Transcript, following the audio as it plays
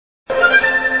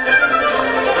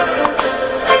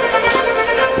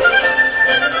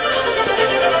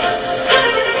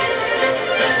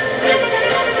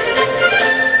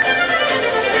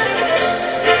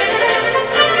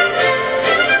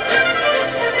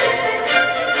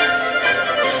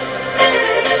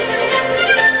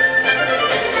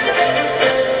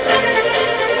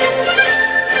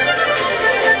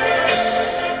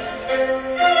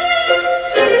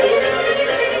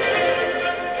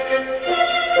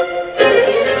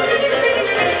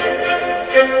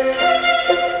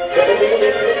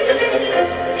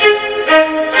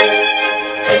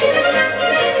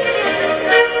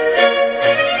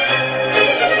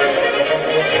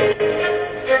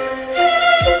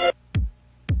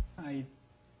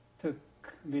took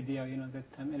video,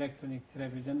 that time, electronic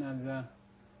television, as a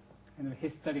kind of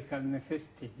historical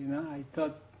necessity. I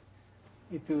thought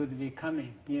it would be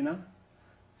coming,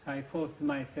 So I forced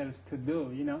myself to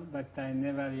do, but I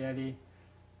never really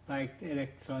liked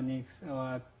electronics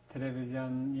or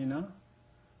television,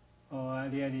 or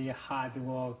really hard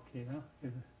work, So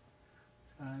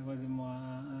I was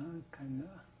more kind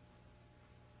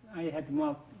of, I had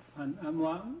more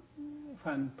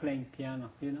fun playing piano,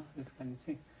 this kind of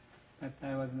thing. But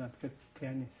I was not good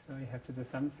pianist, so I have to do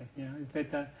something, It's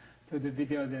better to do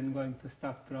video than going to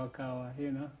stockbroker or,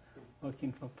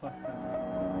 working for post office.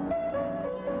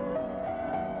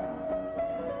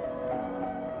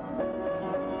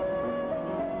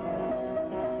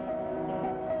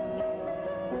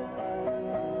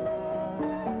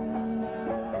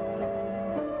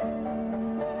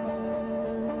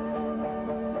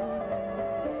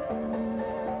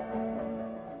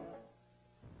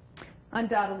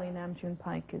 Undoubtedly, Nam June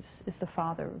Paik is the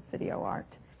father of video art.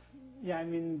 Yeah, I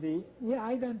mean,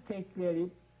 I don't take really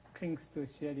things too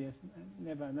serious.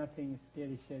 Never, nothing is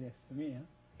really serious to me.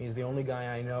 He's the only guy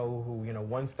I know who,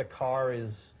 once the car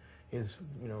is he's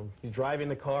driving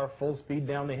the car full speed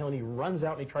down the hill, and he runs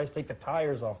out and he tries to take the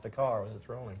tires off the car as it's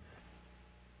rolling.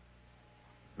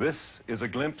 This is a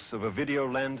glimpse of a video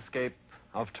landscape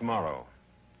of tomorrow,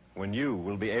 when you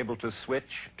will be able to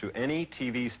switch to any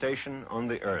TV station on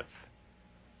the earth.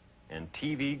 And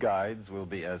TV guides will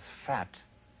be as fat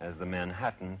as the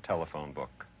Manhattan telephone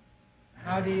book.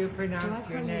 How do you pronounce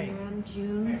your name? Nam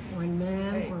June, or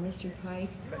Nam, or Mr. Pike?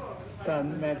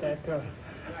 Doesn't matter at all.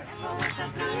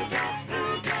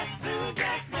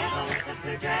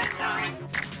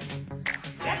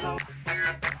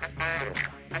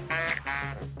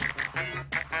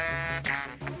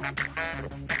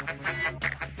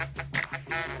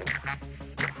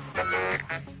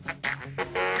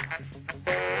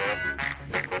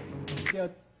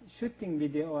 Shooting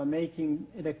video or making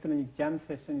electronic jam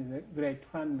session is a great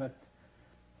fun, but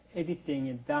editing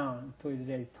it down to is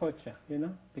really torture,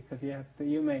 because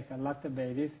you make a lot of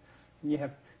babies, and you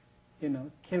have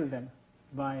to, kill them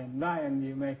by and by, and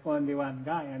you make only one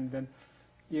guy, and then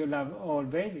you love all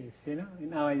babies,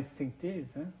 in our instinct is,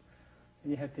 and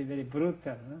you have to be very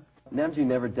brutal. Nam June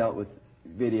never dealt with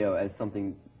video as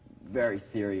something very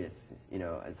serious,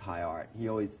 as high art. He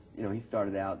always, he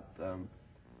started out.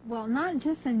 Well, not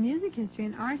just in music history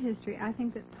and art history. I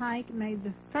think that Pike made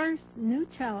the first new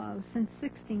cello since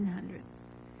 1600.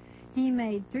 He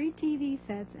made 3 TV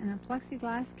sets in a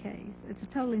plexiglass case. It's a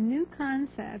totally new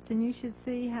concept, and you should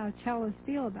see how cellists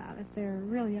feel about it. They're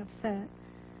really upset.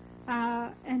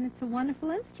 And it's a wonderful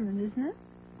instrument, isn't it?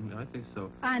 I think so.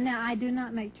 Now, I do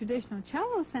not make traditional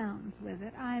cello sounds with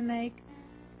it. I make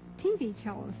TV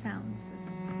cello sounds with it.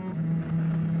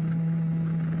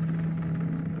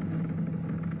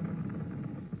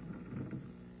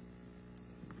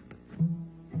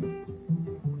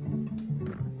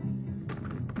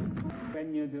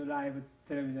 When you do live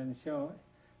television show,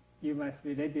 you must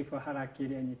be ready for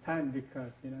harakiri any time,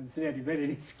 because it's really very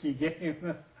risky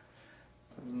game.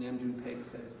 Nam June Paik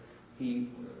says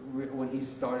when he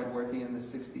started working in the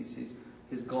 60s,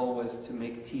 his goal was to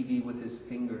make TV with his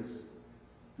fingers,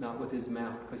 not with his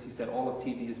mouth, because he said all of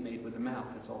TV is made with the mouth.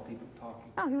 That's all people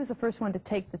talking. Oh, he was the first one to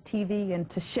take the TV and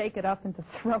to shake it up and to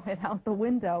throw it out the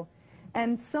window.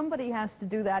 And somebody has to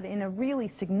do that in a really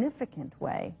significant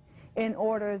way in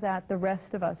order that the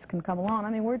rest of us can come along. I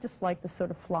mean, we're just like the sort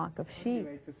of flock of sheep.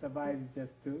 The way to survive is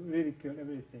just to ridicule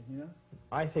everything,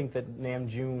 I think that Nam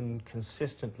June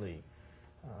consistently,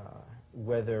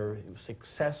 whether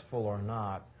successful or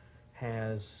not,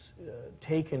 has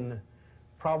taken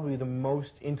probably the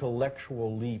most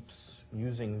intellectual leaps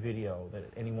using video that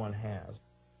anyone has.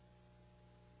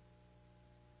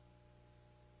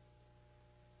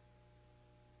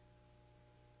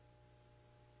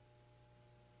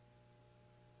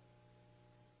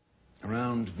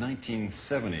 Around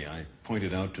 1970, I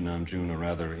pointed out to Nam June a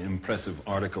rather impressive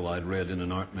article I'd read in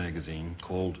an art magazine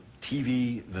called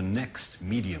TV, the Next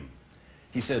Medium.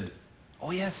 He said,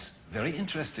 "Oh yes, very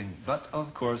interesting, but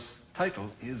of course, title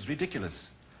is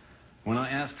ridiculous." When I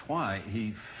asked why,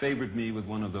 he favored me with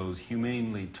one of those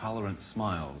humanely tolerant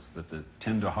smiles that the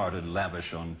tender-hearted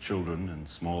lavish on children and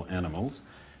small animals,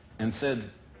 and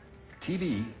said,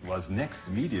 TV was Next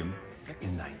Medium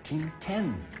in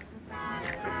 1910.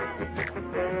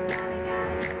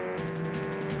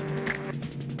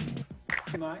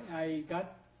 I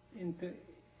got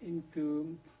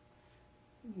into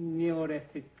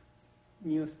Neolithic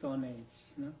New Stone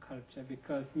Age culture,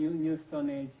 because New Stone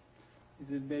Age is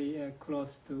very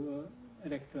close to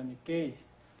electronic age.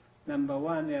 Number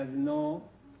one, there's no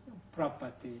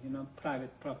property,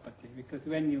 private property, because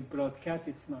when you broadcast,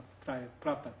 it's not private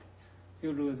property.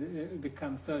 You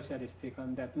become socialistic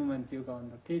on that moment you go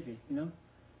on the TV,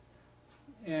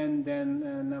 And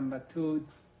then number two,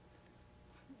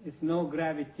 it's no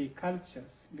gravity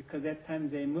cultures, because at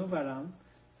times they move around,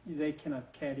 they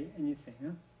cannot carry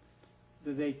anything.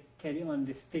 So they carry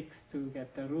only sticks to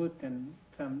get the root and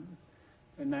some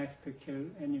knives to kill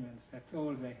animals. That's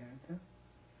all they had.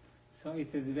 So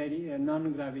it is very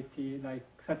non-gravity, like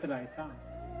satellite arm.